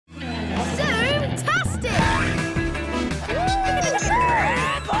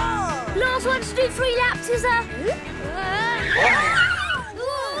pizzas are...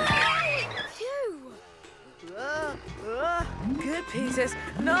 Phew. Good pizzas.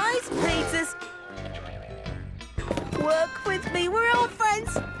 Nice pizzas. Work with me. We're all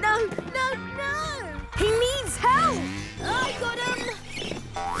friends. No, no, no. He needs help. I got him!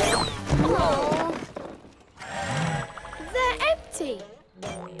 Oh. They're empty.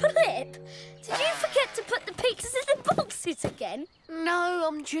 Blip, did you forget to put the pizzas in the boxes again? No,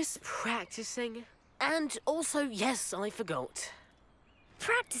 I'm just practicing. And also, yes, I forgot.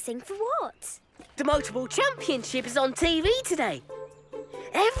 Practicing for what? The Motorball Championship is on TV today.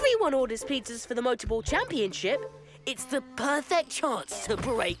 Everyone orders pizzas for the Motorball Championship. It's the perfect chance to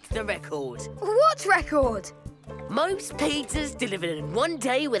break the record. What record? Most pizzas delivered in one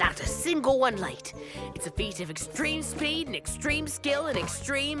day without a single one late. It's a feat of extreme speed and extreme skill and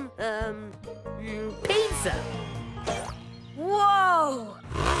extreme, pizza.